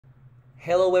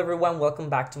Hello everyone,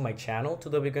 welcome back to my channel.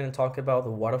 Today we're going to talk about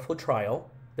the Waterfall trial,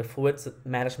 the fluids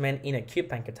management in acute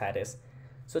pancreatitis.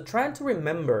 So trying to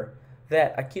remember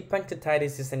that acute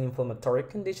pancreatitis is an inflammatory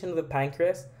condition of the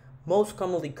pancreas, most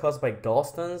commonly caused by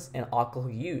gallstones and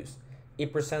alcohol use.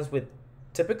 It presents with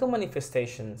typical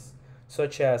manifestations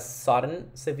such as sudden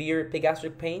severe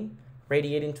epigastric pain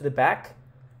radiating to the back,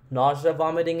 nausea,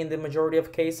 vomiting in the majority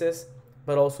of cases,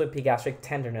 but also epigastric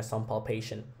tenderness on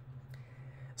palpation.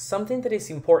 Something that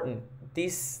is important,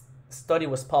 this study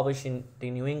was published in the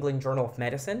New England Journal of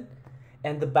Medicine,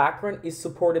 and the background is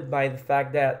supported by the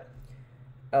fact that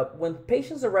when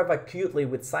patients arrive acutely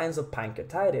with signs of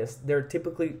pancreatitis, they're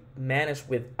typically managed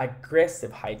with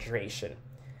aggressive hydration.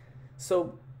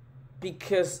 So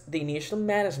because the initial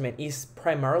management is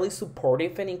primarily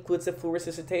supportive and includes a fluid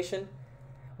resuscitation,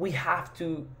 we have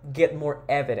to get more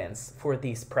evidence for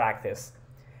this practice.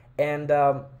 And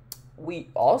we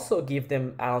also give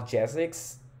them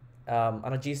analgesics and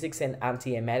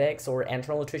antiemetics or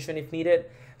enteral nutrition if needed.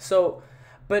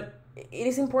 But it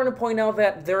is important to point out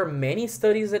that there are many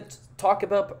studies that talk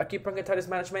about acute pancreatitis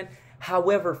management.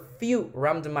 However, few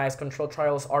randomized controlled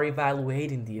trials are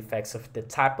evaluating the effects of the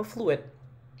type of fluid,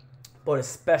 but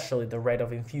especially the rate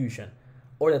of infusion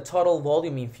or the total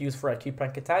volume infused for acute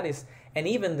pancreatitis, and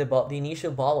even the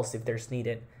initial bolus if there's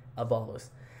needed a bolus.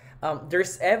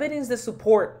 There's evidence that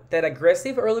support that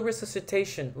aggressive early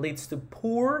resuscitation leads to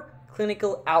poor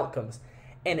clinical outcomes.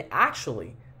 And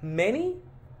actually, many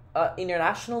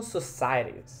international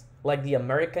societies, like the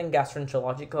American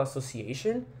Gastroenterological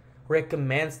Association,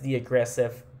 recommends the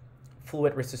aggressive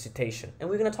fluid resuscitation. And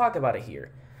we're going to talk about it here.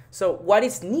 So what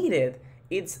is needed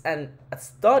is a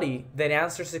study that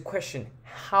answers the question,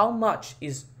 how much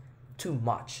is too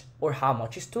much or how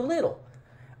much is too little?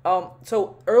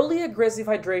 So early aggressive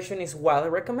hydration is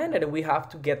widely recommended, and we have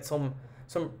to get some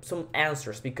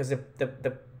answers because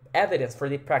the evidence for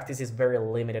the practice is very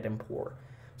limited and poor.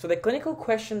 So the clinical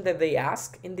question that they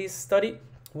asked in this study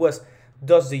was,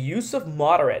 does the use of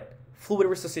moderate fluid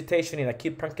resuscitation in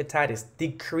acute pancreatitis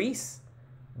decrease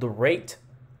the rate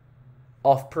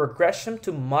of progression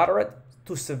to moderate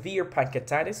to severe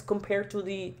pancreatitis compared to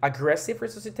the aggressive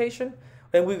resuscitation?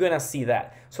 And we're going to see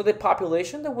that. So the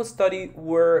population that was studied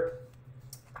were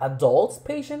adults,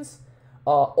 patients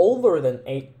older than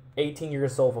 18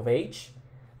 years old of age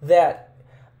that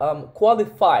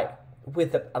qualify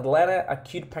with the Atlanta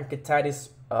acute pancreatitis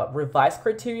revised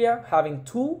criteria, having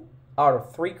 2 out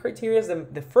of 3 criteria.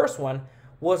 The first one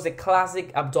was the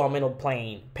classic abdominal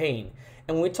pain.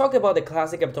 And when we talk about the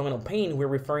classic abdominal pain, we're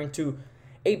referring to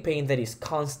a pain that is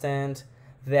constant,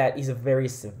 that is very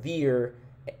severe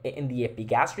in the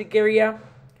epigastric area,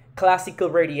 classical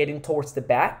radiating towards the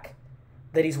back,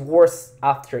 that is worse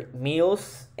after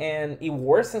meals, and it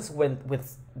worsens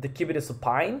with the cubitus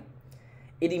supine.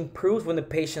 It improves when the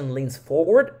patient leans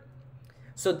forward.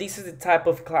 So this is the type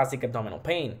of classic abdominal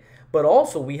pain. But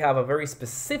also we have a very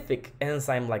specific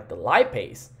enzyme like the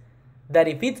lipase, that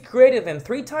if it's greater than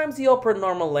 3 times the upper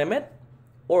normal limit,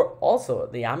 or also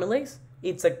the amylase,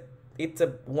 it's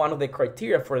one of the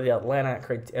criteria for the Atlanta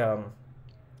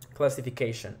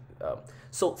classification.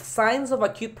 So signs of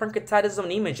acute pancreatitis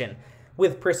on imaging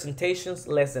with presentations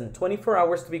less than 24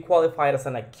 hours to be qualified as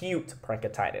an acute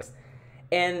pancreatitis.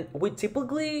 And we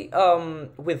typically,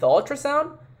 with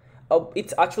ultrasound,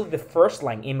 it's actually the first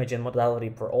line imaging modality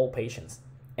for all patients.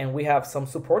 And we have some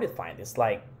supportive findings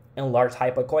like enlarged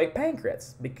hypoechoic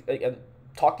pancreas,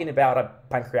 talking about a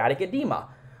pancreatic edema.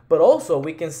 But also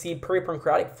we can see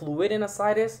peripancreatic fluid in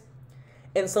ascites,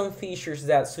 and some features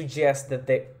that suggest that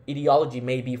the etiology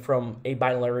may be from a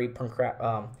biliary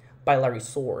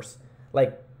source,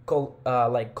 like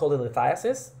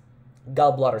cholelithiasis,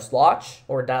 gallbladder slotch,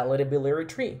 or dilated biliary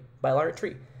tree.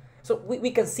 So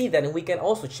we can see that, and we can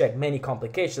also check many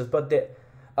complications. But the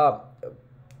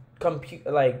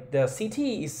CT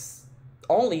is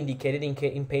only indicated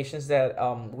in patients that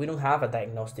we don't have a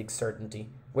diagnostic certainty.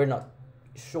 We're not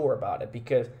sure about it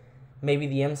because maybe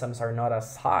the enzymes are not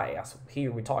as high as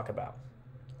here we talk about.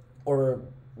 Or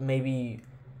maybe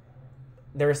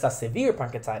there is a severe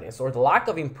pancreatitis, or the lack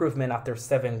of improvement after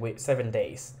 7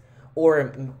 days, or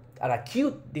an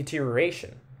acute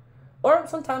deterioration. Or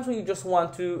sometimes we just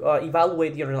want to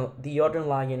evaluate the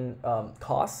underlying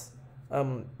cause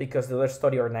because the other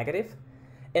study are negative.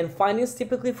 And findings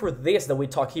typically for this that we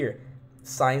talk here,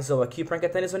 signs of acute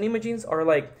pancreatitis on imaging, are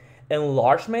like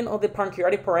enlargement of the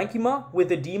pancreatic parenchyma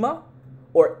with edema,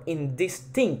 or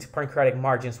indistinct pancreatic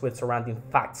margins with surrounding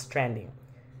fat stranding.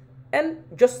 And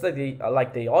just like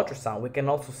the ultrasound, we can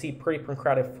also see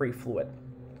peripancreatic free fluid.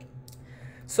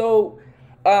 So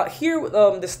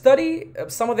The study,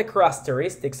 some of the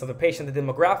characteristics of the patient, the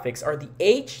demographics, are the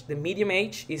age. The median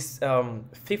age is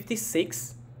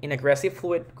 56 in aggressive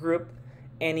fluid group,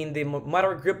 and in the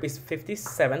moderate group is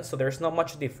 57, so there's not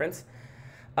much difference.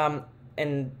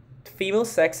 And female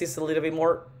sex is a little bit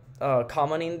more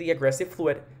common in the aggressive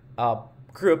fluid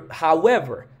group.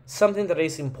 However, something that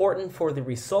is important for the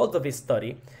result of this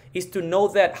study is to know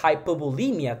that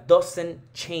hypovolemia doesn't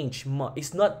change much.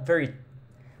 It's not very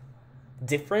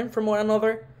different from one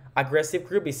another. Aggressive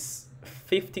group is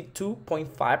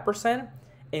 52.5%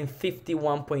 and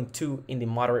 51.2% in the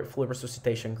moderate fluid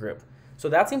resuscitation group. So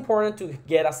that's important to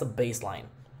get as a baseline.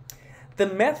 The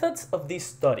methods of this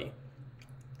study,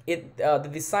 the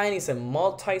design is a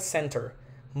multi-center,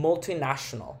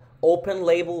 multinational,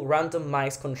 open-label,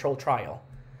 randomized control trial.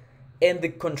 And the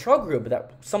control group,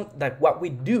 that what we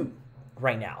do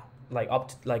right now,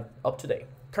 up to date,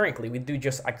 currently we do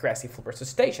just aggressive fluid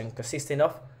resuscitation, consisting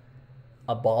of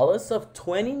a bolus of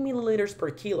 20 milliliters per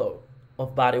kilo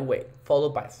of body weight,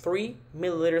 followed by 3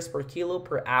 milliliters per kilo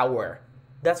per hour.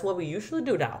 That's what we usually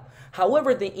do now.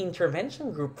 However, the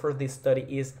intervention group for this study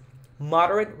is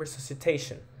moderate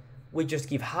resuscitation. We just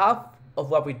give half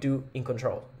of what we do in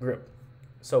control group.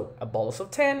 So a bolus of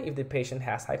 10 if the patient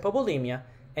has hypovolemia,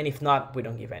 and if not, we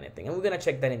don't give anything. And we're gonna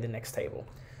check that in the next table.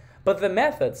 But the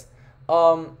methods,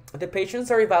 the patients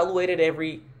are evaluated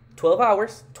every 12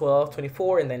 hours, 12,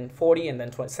 24, and then 40, and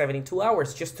then 72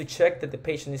 hours, just to check that the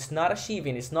patient is not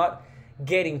achieving, is not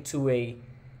getting to a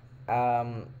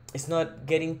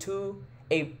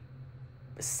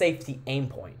safety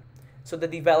endpoint. So the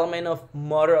development of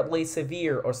moderately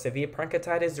severe or severe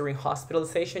pancreatitis during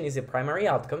hospitalization is a primary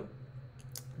outcome.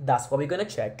 That's what we're gonna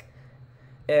check.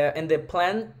 And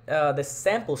the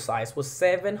sample size was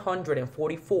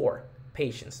 744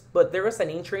 patients, but there was an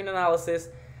interim analysis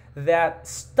that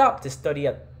stopped the study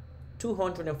at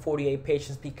 248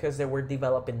 patients because they were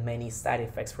developing many side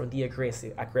effects from the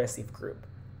aggressive group,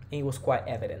 and it was quite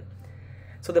evident.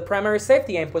 So the primary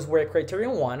safety endpoints were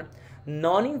criterion 1,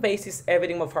 non-invasive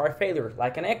evidence of heart failure,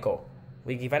 like an echo.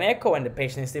 We give an echo and the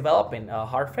patient is developing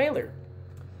heart failure.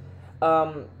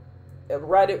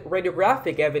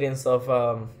 Radiographic evidence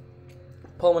of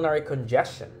pulmonary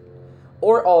congestion,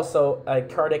 or also a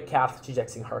cardiac cath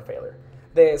suggesting heart failure.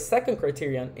 The second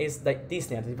criterion is the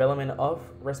dyspnea, the development of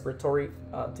respiratory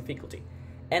difficulty.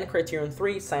 And criterion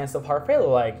 3, signs of heart failure,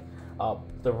 like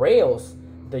the rails,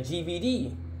 the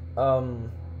GVD,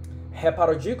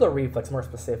 hepatojugular reflex, more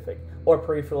specific, or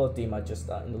peripheral edema just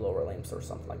in the lower limbs or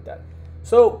something like that.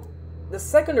 So the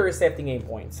secondary safety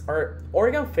endpoints are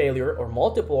organ failure or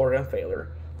multiple organ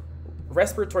failure,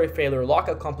 respiratory failure,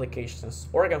 local complications,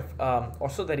 organ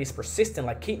also that is persistent,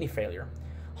 like kidney failure.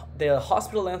 The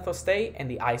hospital length of stay and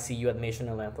the ICU admission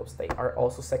and length of stay are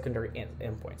also secondary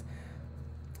endpoints.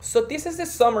 So this is the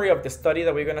summary of the study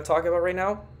that we're going to talk about right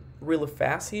now, really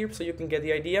fast here so you can get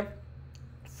the idea.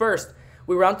 First,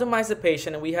 we randomize the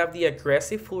patient and we have the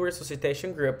aggressive fluid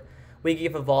resuscitation group. We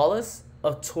give a bolus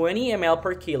of 20 ml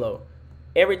per kilo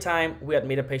every time we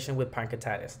admit a patient with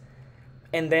pancreatitis.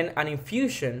 And then an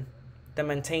infusion that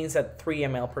maintains at 3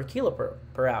 ml per kilo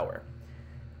per hour.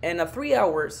 And at 3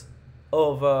 hours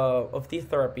of this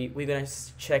therapy, we're going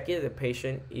to check if the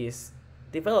patient is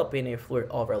developing a fluid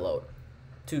overload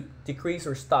to decrease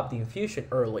or stop the infusion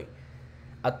early.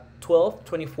 At 12,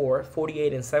 24,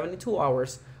 48, and 72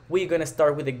 hours, we're going to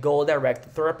start with the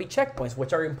goal-directed therapy checkpoints,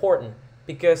 which are important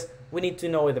because we need to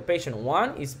know if the patient,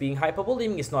 1, is being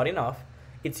hypovolemic, is not enough.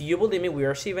 It's euvolemic, we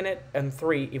are achieving it. And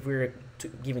 3, if we're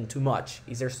giving too much,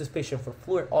 is there suspicion for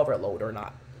fluid overload or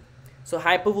not? So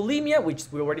hypovolemia, which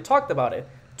we already talked about it,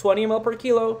 20 ml per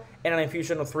kilo and an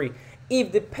infusion of 3.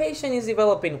 If the patient is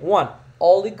developing 1,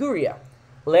 oliguria,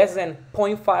 less than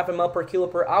 0.5 ml per kilo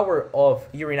per hour of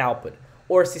urine output,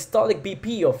 or systolic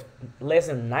BP of less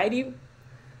than 90,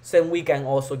 then we can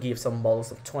also give some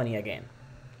bolus of 20 again.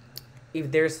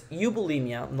 If there's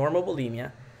eubulimia, normal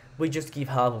bulimia, we just give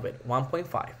half of it,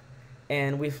 1.5.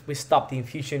 And we stop the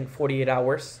infusion 48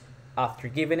 hours after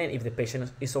giving it if the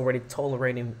patient is already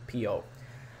tolerating PO.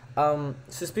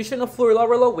 Suspicion of fluid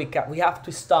overload, we have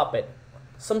to stop it.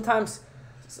 Sometimes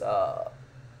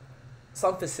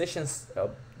some physicians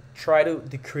try to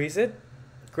decrease it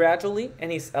gradually,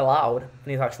 and it's allowed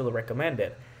and it's actually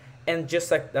recommended. And just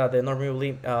like the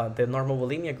normal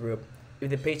bulimia group, if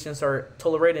the patients are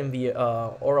tolerating the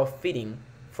oral feeding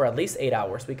for at least 8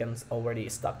 hours, we can already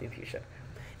stop the infusion.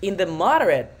 In the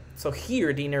moderate, so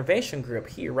here, the intervention group,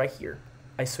 here, right here,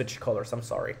 I switched colors, I'm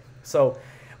sorry. So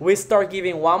we start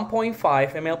giving 1.5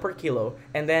 ml per kilo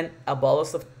and then a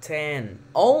bolus of 10,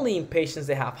 only in patients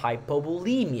that have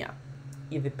hypovolemia.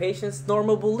 If the patient's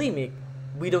normal bulimic,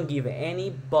 we don't give any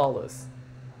bolus.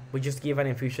 We just give an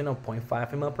infusion of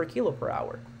 0.5 ml per kilo per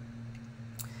hour.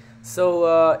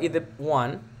 So if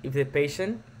the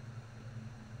patient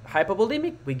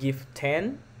hypovolemic, we give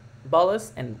 10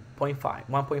 bolus and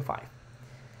 1.5.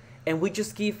 And we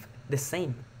just give the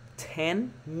same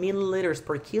 10 milliliters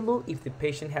per kilo if the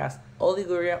patient has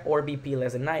oliguria or BP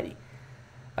less than 90.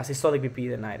 Systolic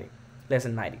BP less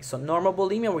than 90. So normal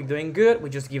bulimia, we're doing good. We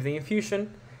just give the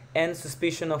infusion, and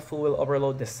suspicion of fluid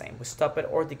overload the same. We stop it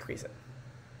or decrease it.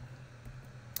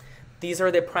 These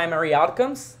are the primary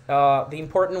outcomes. The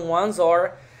important ones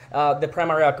are the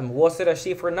primary outcome. Was it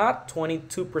achieved or not?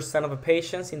 22% of the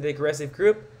patients in the aggressive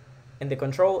group, in the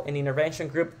control and intervention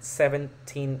group,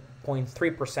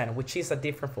 17.3%, which is a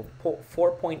difference from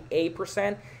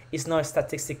 4.8%. Is not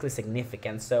statistically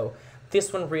significant. So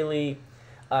this one really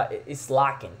is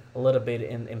lacking a little bit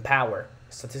in power,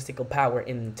 statistical power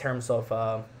in terms of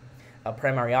a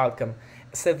primary outcome.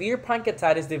 Severe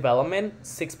pancreatitis development,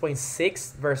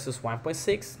 6.6 versus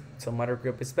 1.6. So moderate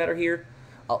group is better here.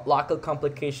 Local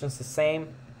complications the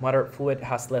same. Moderate fluid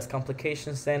has less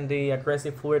complications than the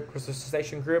aggressive fluid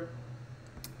resuscitation group.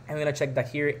 I'm gonna check that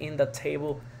here in the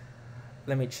table.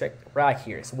 Let me check right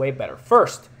here. It's way better.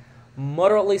 First,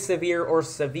 moderately severe or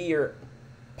severe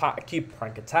acute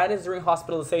pancreatitis during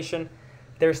hospitalization.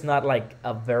 There's not like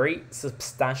a very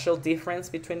substantial difference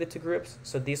between the two groups.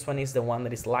 So this one is the one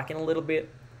that is lacking a little bit.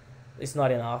 It's not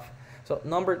enough. So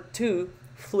number 2,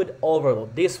 fluid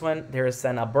overload. This one, there's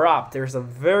a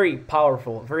very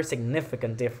powerful, very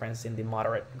significant difference in the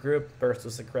moderate group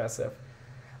versus aggressive.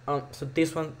 So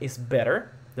this one is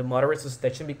better, the moderate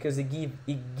resuscitation, because it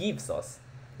gives us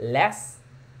less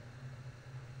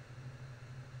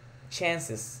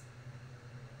chances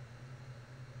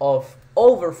of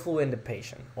overfluiding the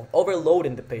patient, of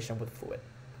overloading the patient with fluid.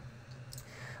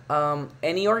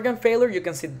 Any organ failure, you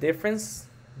can see the difference.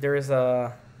 There is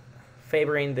a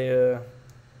favoring the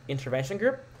intervention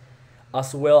group,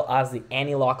 as well as the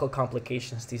any local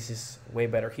complications. This is way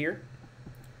better here.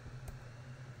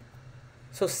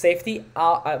 So safety,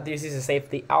 this is a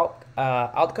safety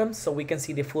outcome. So we can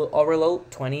see the fluid overload,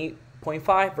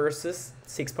 20.5 versus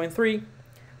 6.3.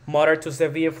 Moderate to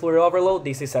severe fluid overload,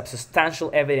 this is a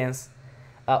substantial evidence.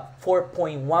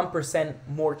 4.1%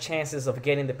 more chances of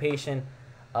getting the patient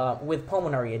with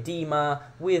pulmonary edema,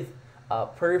 with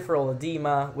peripheral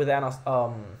edema, with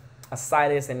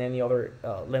ascites and any other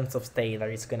lengths of stay that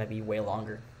is going to be way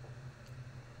longer.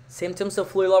 Symptoms of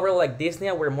fluid overload like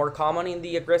dyspnea were more common in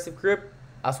the aggressive group,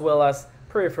 as well as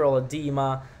peripheral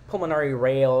edema, pulmonary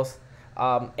rales,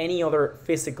 any other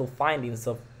physical findings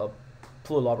of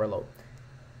fluid overload.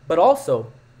 But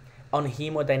also on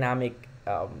hemodynamic,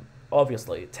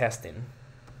 obviously, testing.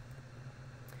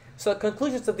 So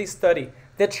conclusions of this study.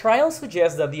 The trial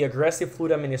suggests that the aggressive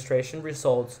fluid administration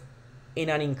results in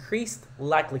an increased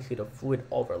likelihood of fluid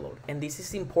overload. And this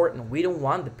is important. We don't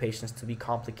want the patients to be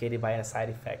complicated by a side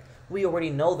effect. We already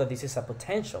know that this is a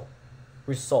potential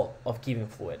result of giving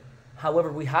fluid.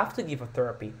 However, we have to give a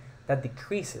therapy that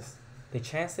decreases the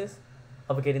chances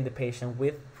of getting the patient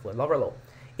with fluid overload.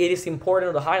 It is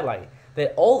important to highlight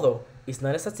that although it's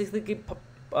not statistically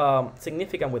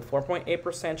significant with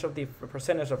 4.8% of the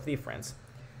percentage of difference,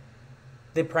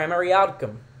 the primary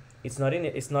outcome it's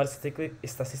not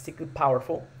statistically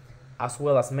powerful, as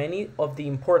well as many of the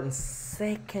important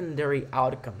secondary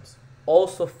outcomes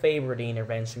also favor the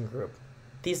intervention group.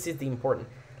 This is the important,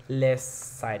 less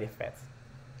side effects.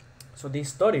 So this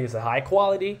study is a high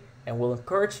quality and will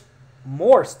encourage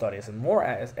more studies and more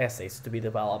essays to be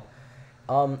developed,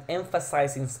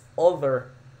 emphasizing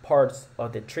other parts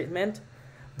of the treatment.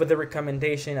 But the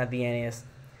recommendation at the end is,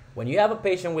 when you have a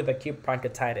patient with acute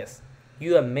pancreatitis,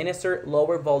 you administer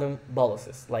lower volume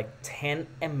boluses, like 10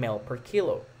 ml per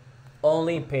kilo,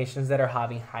 only in patients that are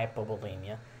having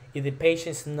hypovolemia. If the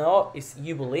patient is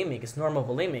eubulimic, is normal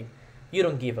volemic, you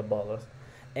don't give a bolus.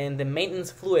 And the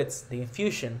maintenance fluids, the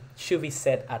infusion, should be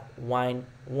set at 1.5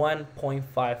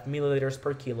 milliliters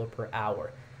per kilo per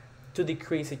hour to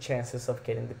decrease the chances of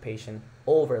getting the patient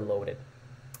overloaded.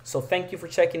 So thank you for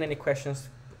checking. Any questions,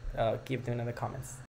 give them in the comments.